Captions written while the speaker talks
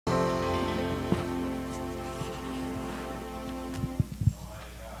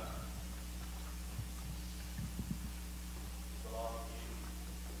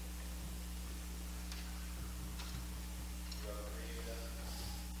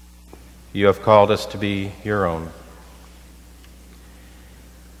You have called us to be your own.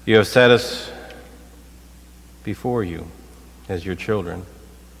 You have set us before you as your children.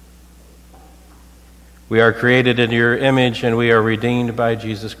 We are created in your image, and we are redeemed by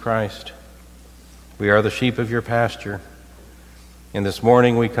Jesus Christ. We are the sheep of your pasture, and this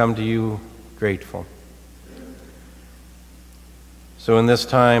morning we come to you grateful. So in this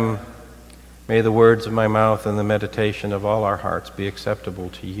time, may the words of my mouth and the meditation of all our hearts be acceptable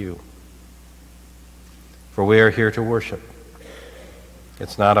to you. For we are here to worship.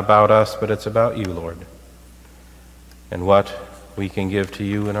 It's not about us, but it's about you, Lord, and what we can give to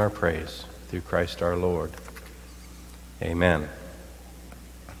you in our praise through Christ our Lord. Amen.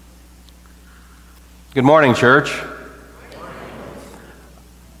 Good morning, church.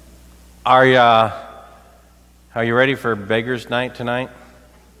 Are you ready for Beggar's Night tonight?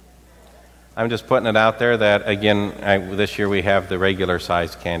 I'm just putting it out there that, again, this year we have the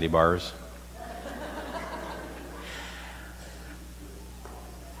regular-sized candy bars.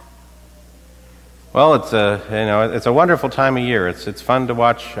 Well, it's a wonderful time of year. It's fun to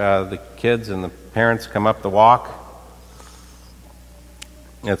watch the kids and the parents come up the walk.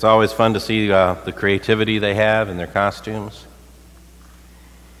 It's always fun to see the creativity they have in their costumes.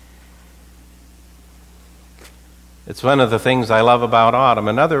 It's one of the things I love about autumn.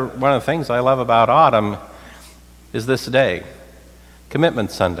 Another one of the things I love about autumn is this day,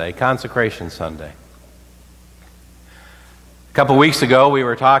 Commitment Sunday, Consecration Sunday. A couple weeks ago, we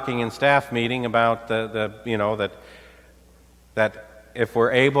were talking in staff meeting about that if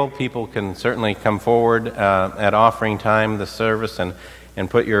we're able, people can certainly come forward at offering time, the service, and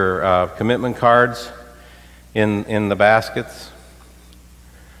put your commitment cards in the baskets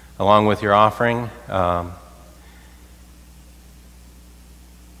along with your offering.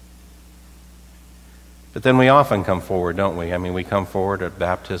 But then we often come forward, don't we? I mean, we come forward at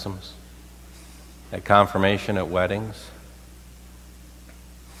baptisms, at confirmation, at weddings.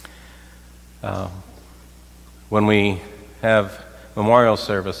 When we have memorial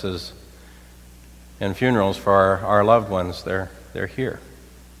services and funerals for our loved ones, they're here.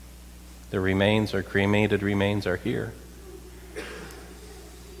 Their remains, or cremated remains, are here.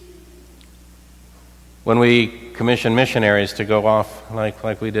 When we commission missionaries to go off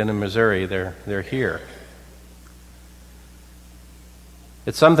like we did in Missouri, they're here.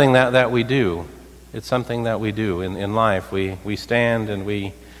 It's something that we do. It's something that we do in life. We stand and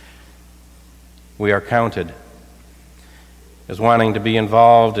we are counted as wanting to be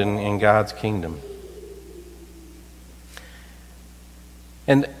involved in God's kingdom.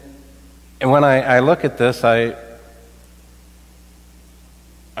 And when I look at this, I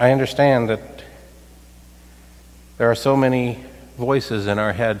understand that there are so many voices in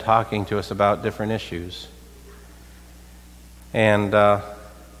our head talking to us about different issues. And I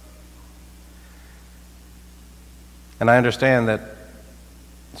understand that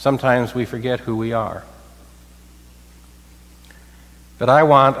sometimes we forget who we are. But I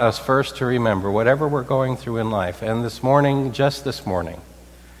want us first to remember, whatever we're going through in life, and just this morning,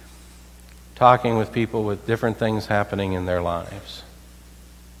 talking with people with different things happening in their lives,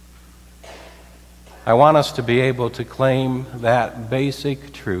 I want us to be able to claim that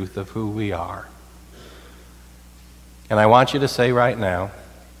basic truth of who we are. And I want you to say right now,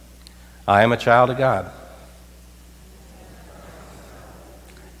 I am a child of God.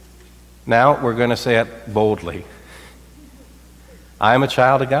 Now we're going to say it boldly. I am a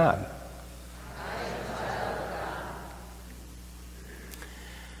child of God.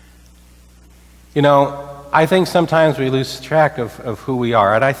 You know, I think sometimes we lose track of who we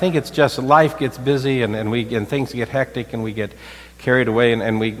are, and I think it's just life gets busy and things get hectic and we get carried away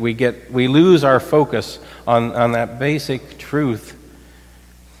and we lose our focus on that basic truth.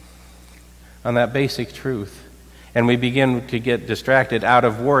 On that basic truth. And we begin to get distracted out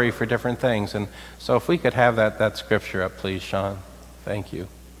of worry for different things. And so if we could have that scripture up, please, Sean. Thank you.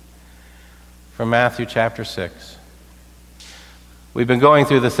 From Matthew chapter 6. We've been going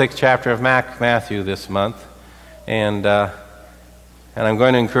through the 6th chapter of Matthew this month. And I'm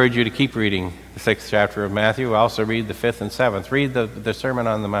going to encourage you to keep reading the 6th chapter of Matthew. Also read the 5th and 7th. Read the Sermon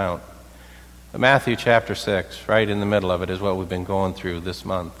on the Mount. But Matthew chapter 6, right in the middle of it, is what we've been going through this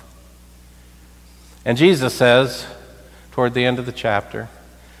month. And Jesus says, toward the end of the chapter,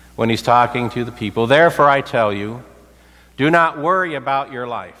 when he's talking to the people, "Therefore I tell you, do not worry about your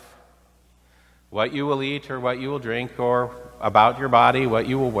life, what you will eat or what you will drink, or about your body, what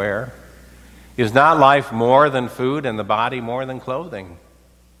you will wear. Is not life more than food, and the body more than clothing?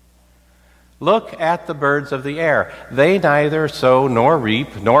 Look at the birds of the air. They neither sow nor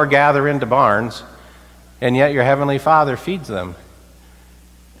reap nor gather into barns, and yet your heavenly Father feeds them.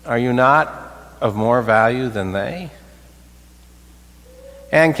 Are you not of more value than they?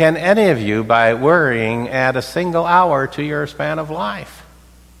 And can any of you, by worrying, add a single hour to your span of life?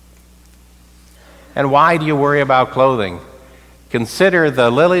 And why do you worry about clothing? Consider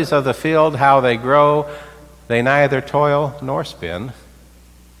the lilies of the field, how they grow. They neither toil nor spin.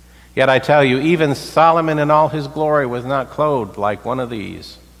 Yet I tell you, even Solomon in all his glory was not clothed like one of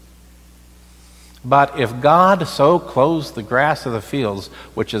these. But if God so clothes the grass of the fields,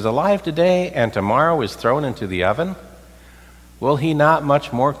 which is alive today and tomorrow is thrown into the oven, will he not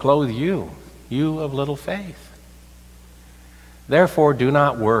much more clothe you, you of little faith? Therefore do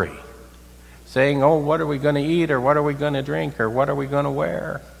not worry, saying, oh, what are we going to eat, or what are we going to drink, or what are we going to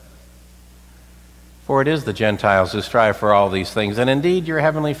wear? For it is the Gentiles who strive for all these things, and indeed your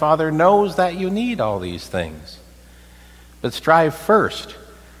heavenly Father knows that you need all these things. But strive first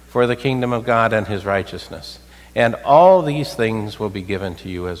for the kingdom of God and his righteousness, and all these things will be given to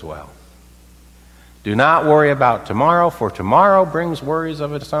you as well. Do not worry about tomorrow, for tomorrow brings worries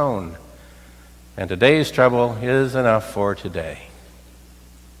of its own, and today's trouble is enough for today.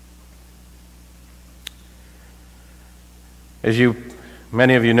 As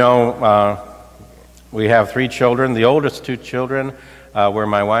many of you know, we have 3 children. The oldest 2 children were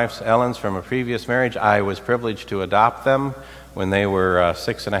my wife's, Ellen's, from a previous marriage. I was privileged to adopt them when they were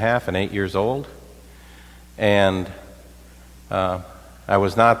 6 and a half and 8 years old. And I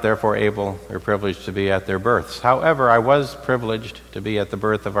was not therefore able or privileged to be at their births. However, I was privileged to be at the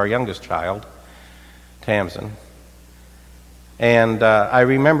birth of our youngest child, Tamsin. And I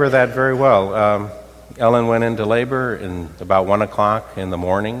remember that very well. Ellen went into labor in about 1 o'clock in the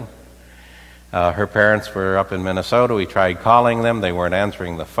morning. Her parents were up in Minnesota. We tried calling them. They weren't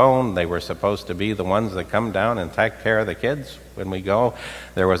answering the phone. They were supposed to be the ones that come down and take care of the kids when we go.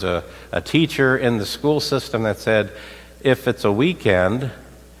 There was a teacher in the school system that said, if it's a weekend,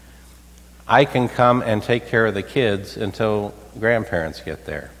 I can come and take care of the kids until grandparents get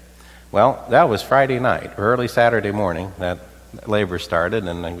there. Well, that was Friday night, early Saturday morning, that labor started,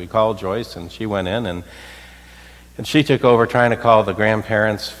 and we called Joyce, and she went in, and she took over trying to call the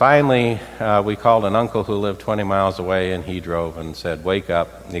grandparents. Finally, we called an uncle who lived 20 miles away, and he drove and said, wake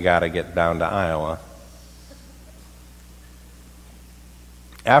up, you got to get down to Iowa.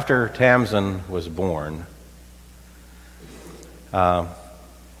 After Tamsin was born,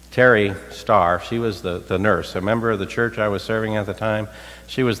 Terry Starr, she was the nurse, a member of the church I was serving at the time.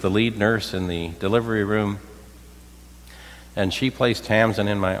 She was the lead nurse in the delivery room, and she placed Tamsin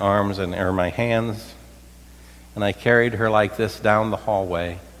in my arms or my hands, and I carried her like this down the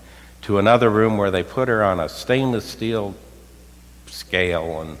hallway to another room where they put her on a stainless steel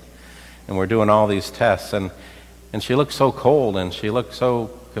scale, and we're doing all these tests, and she looked so cold, and she looked so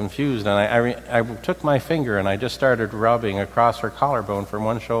confused, and I took my finger and I just started rubbing across her collarbone from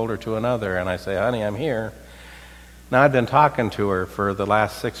one shoulder to another, and I say, honey, I'm here. Now, I'd been talking to her for the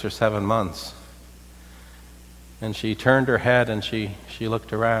last 6 or 7 months, and she turned her head and she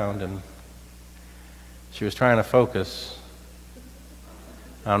looked around, and she was trying to focus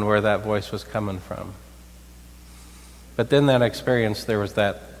on where that voice was coming from. But then that experience, there was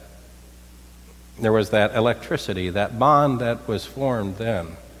that electricity, that bond that was formed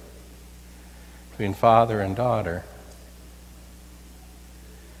then between father and daughter.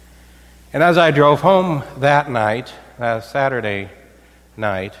 And as I drove home that night, Saturday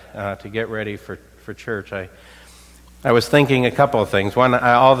night, to get ready for church, I was thinking a couple of things. One,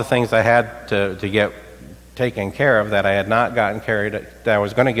 all the things I had to get taken care of that I had not gotten that I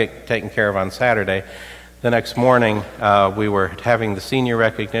was going to get taken care of on Saturday. The next morning, we were having the senior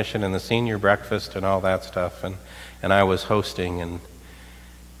recognition and the senior breakfast and all that stuff, and I was hosting,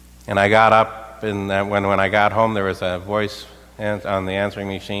 and I got up, and when I got home, there was a voice on the answering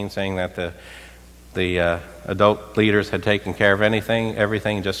machine saying that the adult leaders had taken care of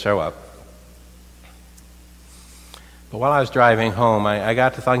everything, just show up. But while I was driving home, I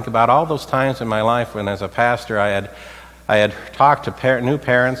got to think about all those times in my life when, as a pastor, I had talked to new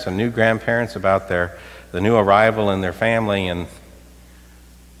parents and new grandparents about the new arrival and their family, and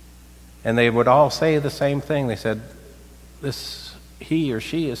they would all say the same thing. They said, he or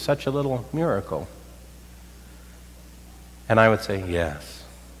she is such a little miracle. And I would say, yes,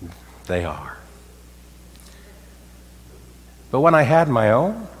 they are. But when I had my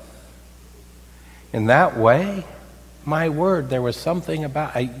own, in that way, my word, there was something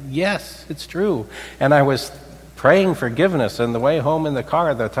about, yes, it's true. And I was praying forgiveness on the way home in the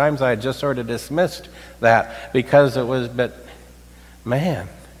car, the times I had just sort of dismissed that because it was, but man,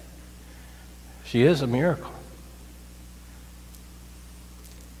 she is a miracle.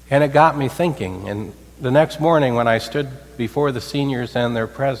 And it got me thinking, and the next morning when I stood before the seniors and their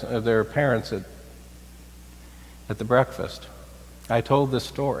parents at the breakfast, I told this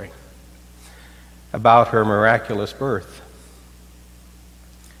story about her miraculous birth.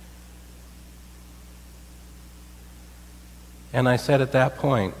 And I said at that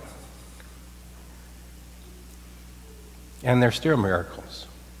point, and they're still miracles.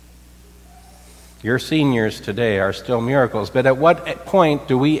 Your seniors today are still miracles, but at what point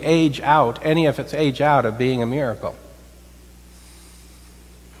do we age out, any of us age out of being a miracle?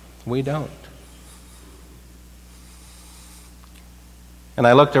 We don't. And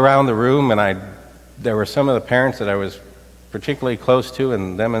I looked around the room, and there were some of the parents that I was particularly close to,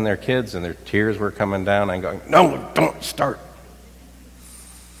 and them and their kids, and their tears were coming down. I'm going, no, don't start.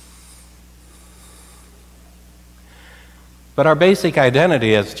 But our basic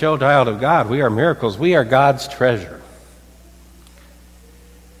identity as child of God, we are miracles. We are God's treasure.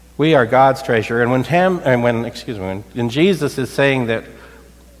 We are God's treasure. And when Jesus is saying that,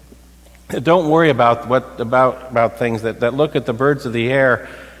 don't worry about things, that look at the birds of the air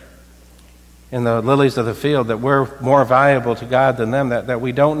and the lilies of the field, that we're more valuable to God than them, that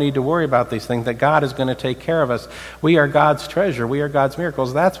we don't need to worry about these things, that God is going to take care of us. We are God's treasure. We are God's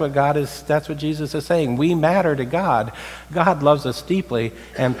miracles. That's what Jesus is saying. We matter to God. God loves us deeply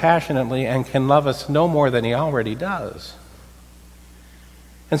and passionately and can love us no more than he already does.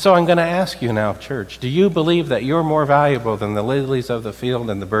 And so I'm going to ask you now, church, do you believe that you're more valuable than the lilies of the field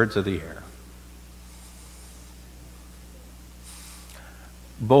and the birds of the air?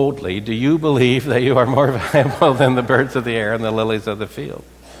 Boldly, do you believe that you are more valuable than the birds of the air and the lilies of the field?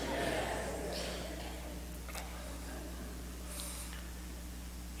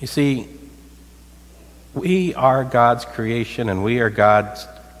 You see, we are God's creation, and we are God's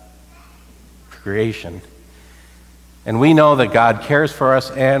creation. And we know that God cares for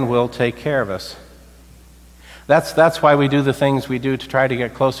us and will take care of us. That's why we do the things we do to try to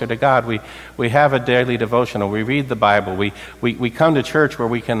get closer to God. We have a daily devotional. We read the Bible. We come to church where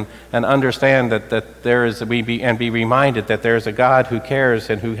we can and understand that there is and be reminded that there is a God who cares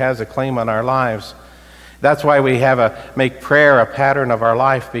and who has a claim on our lives. That's why we make prayer a pattern of our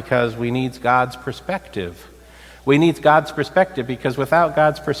life, because we need God's perspective. We need God's perspective because without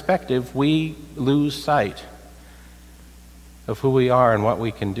God's perspective, we lose sight of who we are and what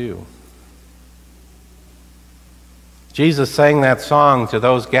we can do. Jesus sang that song to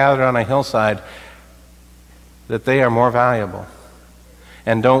those gathered on a hillside, that they are more valuable.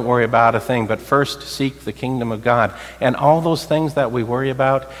 And don't worry about a thing, but first seek the kingdom of God. And all those things that we worry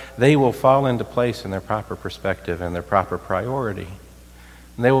about, they will fall into place in their proper perspective and their proper priority.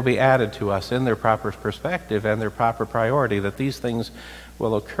 And they will be added to us in their proper perspective and their proper priority, that these things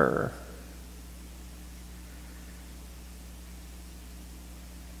will occur.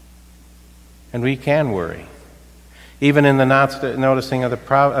 And we can worry. Even in the not noticing of the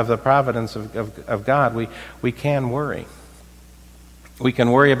providence of God, we can worry. We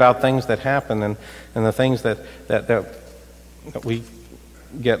can worry about things that happen and the things that we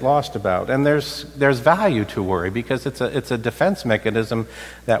get lost about. And there's value to worry, because it's a defense mechanism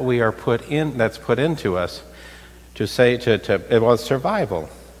that we are that's put into us to survival.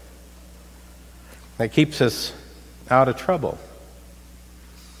 That keeps us out of trouble.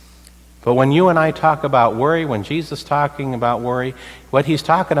 But when you and I talk about worry, when Jesus is talking about worry, what he's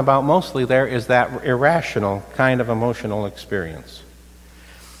talking about mostly there is that irrational kind of emotional experience.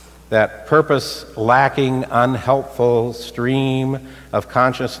 That purpose-lacking, unhelpful stream of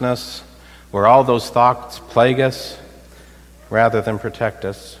consciousness where all those thoughts plague us rather than protect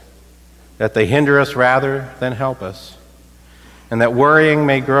us. That they hinder us rather than help us. And that worrying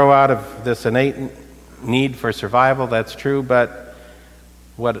may grow out of this innate need for survival, that's true, but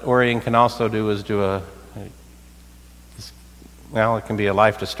what worrying can also do is it can be a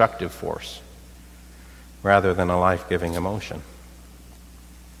life-destructive force rather than a life-giving emotion.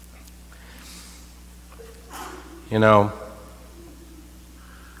 You know,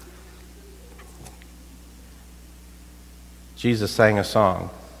 Jesus sang a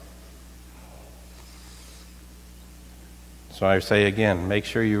song. So I say again, make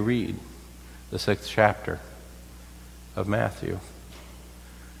sure you read the 6th chapter of Matthew.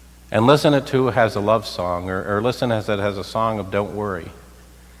 And listen it to as a love song, or listen as it has a song of don't worry.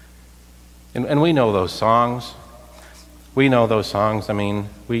 And we know those songs. We know those songs. I mean,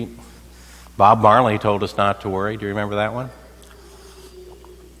 Bob Marley told us not to worry. Do you remember that one?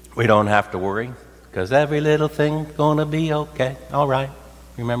 We don't have to worry, because every little thing's gonna be okay. All right.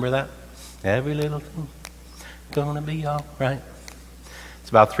 Remember that? Every little thing gonna be all right. It's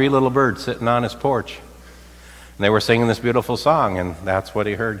about 3 little birds sitting on his porch. And they were singing this beautiful song, and that's what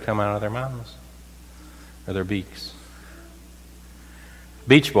he heard come out of their mouths. or their beaks.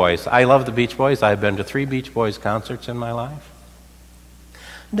 Beach Boys. I love the Beach Boys. I've been to 3 Beach Boys concerts in my life.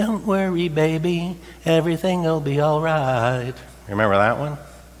 Don't worry, baby, everything will be all right. Remember that one?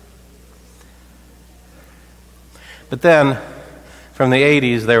 But then, from the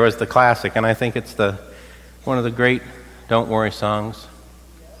 80s, there was the classic, and I think it's one of the great Don't Worry songs.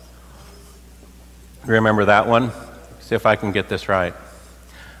 Remember that one? See if I can get this right.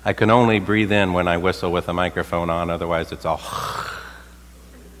 I can only breathe in when I whistle with a microphone on, otherwise it's all...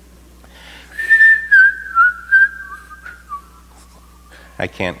 I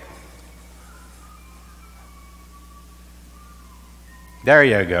can't. There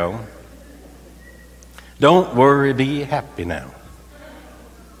you go. Don't worry, be happy now.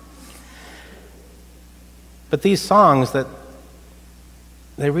 But these songs,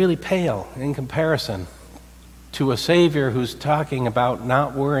 they really pale in comparison to a Savior who's talking about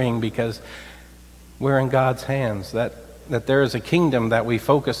not worrying because we're in God's hands, that there is a kingdom that we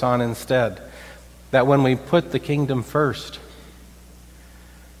focus on instead, that when we put the kingdom first,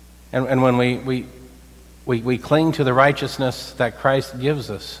 and when we cling to the righteousness that Christ gives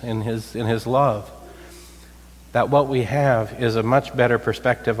us in His love, that what we have is a much better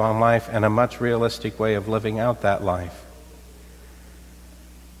perspective on life and a much realistic way of living out that life.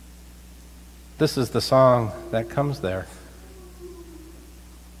 This is the song that comes there.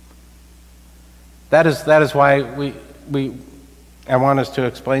 That is why I want us to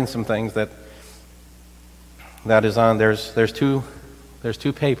explain some things that is on. There's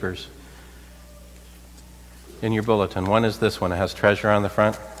two papers in your bulletin. One is this one. It has treasure on the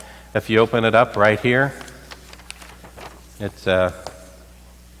front. If you open it up right here, it's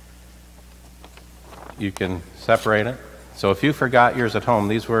you can separate it. So if you forgot yours at home,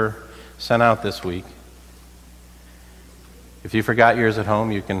 these were sent out this week. If you forgot yours at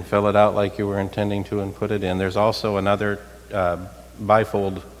home, you can fill it out like you were intending to and put it in. There's also another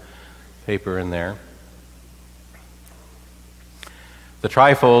bifold paper in there. The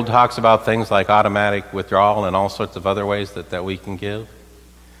trifold talks about things like automatic withdrawal and all sorts of other ways that we can give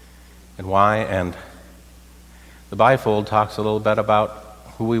and why. And the bifold talks a little bit about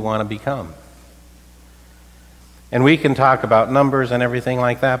who we want to become. And we can talk about numbers and everything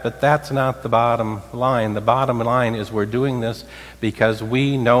like that, but that's not the bottom line. The bottom line is we're doing this because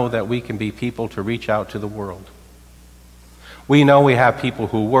we know that we can be people to reach out to the world. We know we have people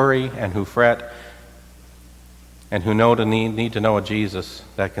who worry and who fret and who need to know a Jesus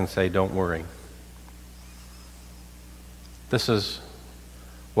that can say, don't worry. This is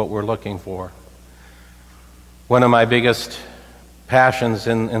what we're looking for. One of my biggest passions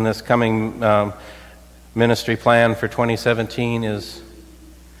in this coming ministry plan for 2017 is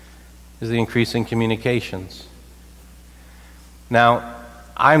the increasing communications. Now,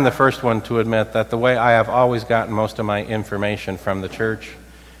 I'm the first one to admit that the way I have always gotten most of my information from the church,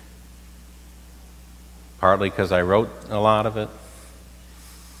 partly because I wrote a lot of it,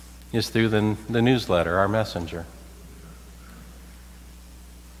 is through the newsletter, our messenger.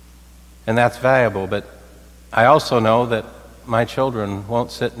 And that's valuable, but I also know that my children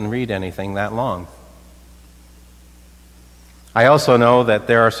won't sit and read anything that long. I also know that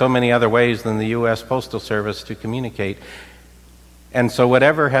there are so many other ways than the U.S. Postal Service to communicate. And so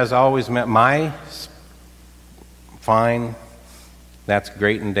whatever has always met my fine, that's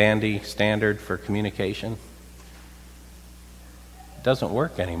great and dandy standard for communication, doesn't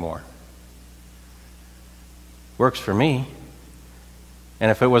work anymore. Works for me. And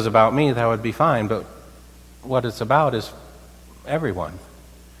if it was about me, that would be fine. But what it's about is everyone.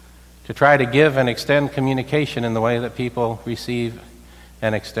 To try to give and extend communication in the way that people receive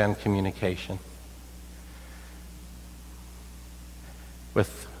and extend communication.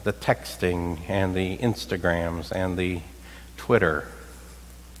 With the texting and the Instagrams and the Twitter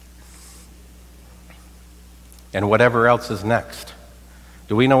and whatever else is next.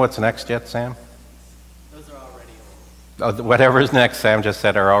 Do we know what's next yet, Sam? Those are already old. Oh, whatever's next, Sam just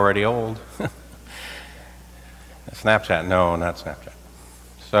said, are already old. Snapchat? No, not Snapchat.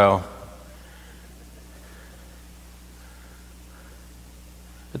 So,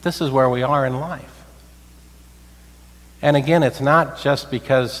 but this is where we are in life. And again, it's not just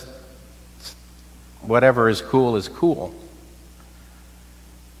because whatever is cool is cool.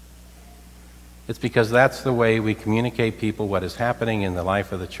 It's because that's the way we communicate people what is happening in the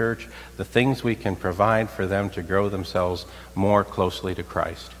life of the church, the things we can provide for them to grow themselves more closely to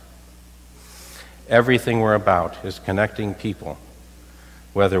Christ. Everything we're about is connecting people,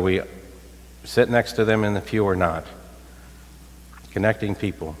 whether we sit next to them in the pew or not, connecting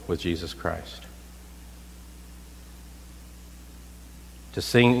people with Jesus Christ. To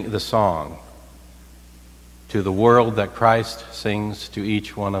sing the song to the world that Christ sings to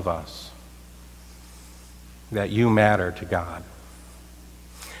each one of us. That you matter to God.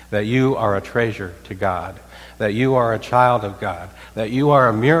 That you are a treasure to God. That you are a child of God. That you are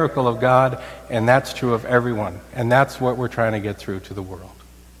a miracle of God, and that's true of everyone. And that's what we're trying to get through to the world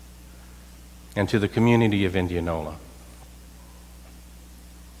and to the community of Indianola.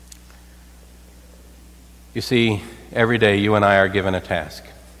 You see, every day you and I are given a task.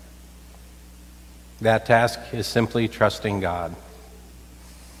 That task is simply trusting God.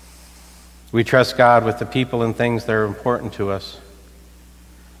 We trust God with the people and things that are important to us.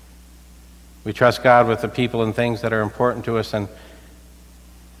 We trust God with the people and things that are important to us and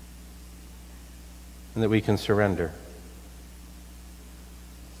that we can surrender.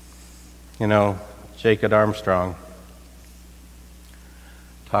 You know, Jacob Armstrong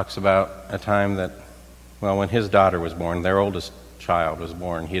talks about a time that, well, when his daughter was born, their oldest child was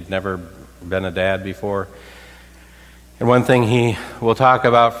born. He had never been a dad before. And one thing he will talk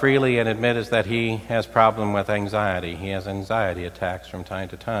about freely and admit is that he has problem with anxiety. He has anxiety attacks from time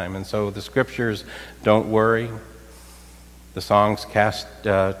to time. And so the scriptures, don't worry. The songs,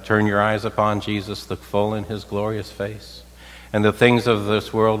 turn your eyes upon Jesus, look full in his glorious face. And the things of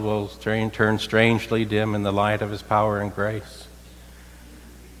this world will turn strangely dim in the light of his power and grace.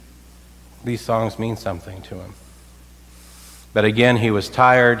 These songs mean something to him. But again, he was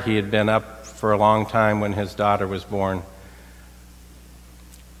tired. He had been up for a long time when his daughter was born.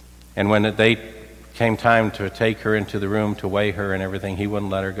 And when they came time to take her into the room to weigh her and everything, he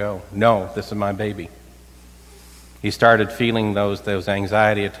wouldn't let her go. No, this is my baby. He started feeling those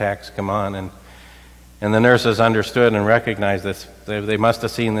anxiety attacks come on, and the nurses understood and recognized this. They must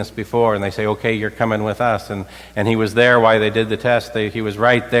have seen this before, and they say, okay, you're coming with us. And he was there while they did the test. He was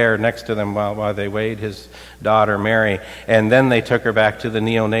right there next to them while they weighed his daughter, Mary. And then they took her back to the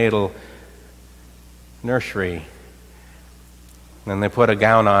neonatal nursery. And they put a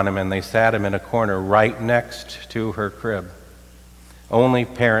gown on him, and they sat him in a corner right next to her crib. Only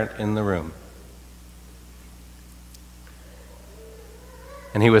parent in the room.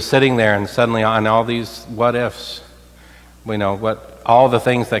 And he was sitting there, and suddenly on all these what ifs, all the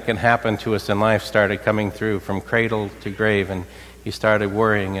things that can happen to us in life started coming through from cradle to grave, and he started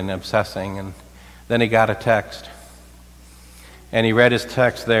worrying and obsessing. And then he got a text. And he read his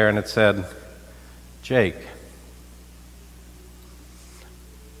text there, and it said, Jake,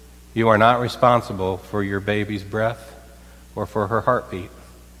 you are not responsible for your baby's breath or for her heartbeat.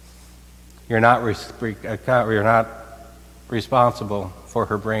 You're not responsible for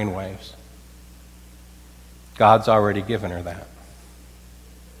her brain waves. God's already given her that.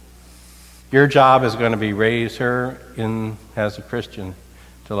 Your job is going to be raise her as a Christian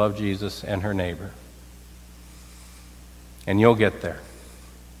to love Jesus and her neighbor. And you'll get there.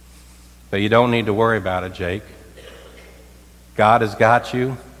 But you don't need to worry about it, Jake. God has got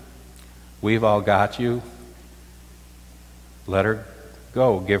you. We've all got you. Let her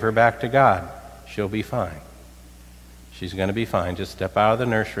go. Give her back to God. She'll be fine. She's going to be fine. Just step out of the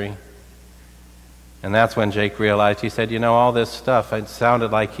nursery. And that's when Jake realized, he said, all this stuff, it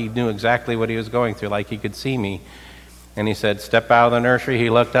sounded like he knew exactly what he was going through, like he could see me. And he said, step out of the nursery. He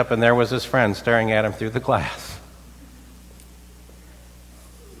looked up, and there was his friend staring at him through the glass.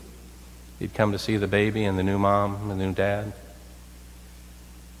 He'd come to see the baby and the new mom, the new dad,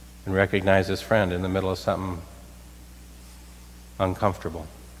 and recognize his friend in the middle of something uncomfortable.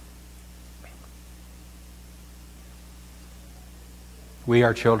 We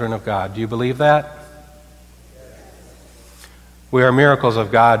are children of God. Do you believe that? We are miracles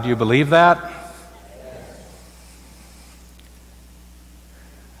of God. Do you believe that?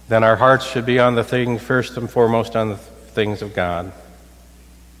 Then our hearts should be on the thing first and foremost on the things of God.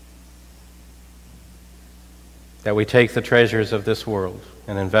 That we take the treasures of this world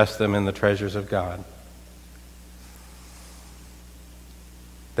and invest them in the treasures of God.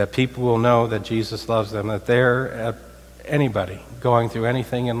 That people will know that Jesus loves them, that anybody going through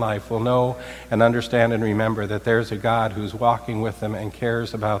anything in life will know and understand and remember that there's a God who's walking with them and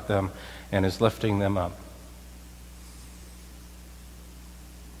cares about them and is lifting them up.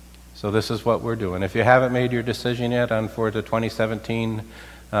 So this is what we're doing. If you haven't made your decision yet for the 2017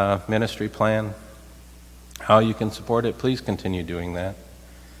 ministry plan, how you can support it, please continue doing that.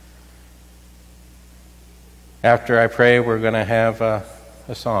 After I pray, we're going to have a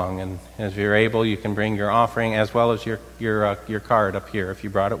song, and if you're able, you can bring your offering as well as your card up here if you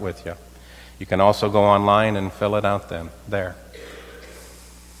brought it with you. You can also go online and fill it out there.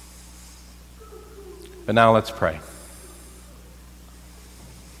 But now let's pray.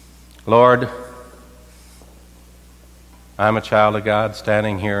 Lord, I'm a child of God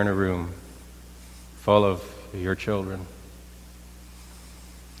standing here in a room full of your children.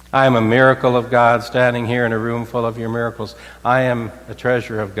 I am a miracle of God standing here in a room full of your miracles. I am a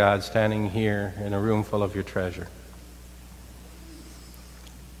treasure of God standing here in a room full of your treasure.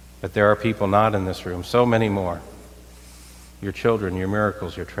 But there are people not in this room, so many more. Your children, your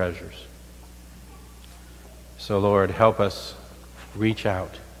miracles, your treasures. So, Lord, help us reach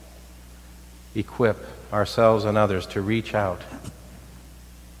out. Equip ourselves and others to reach out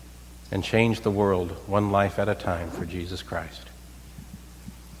and change the world one life at a time for Jesus Christ.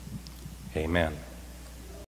 Amen.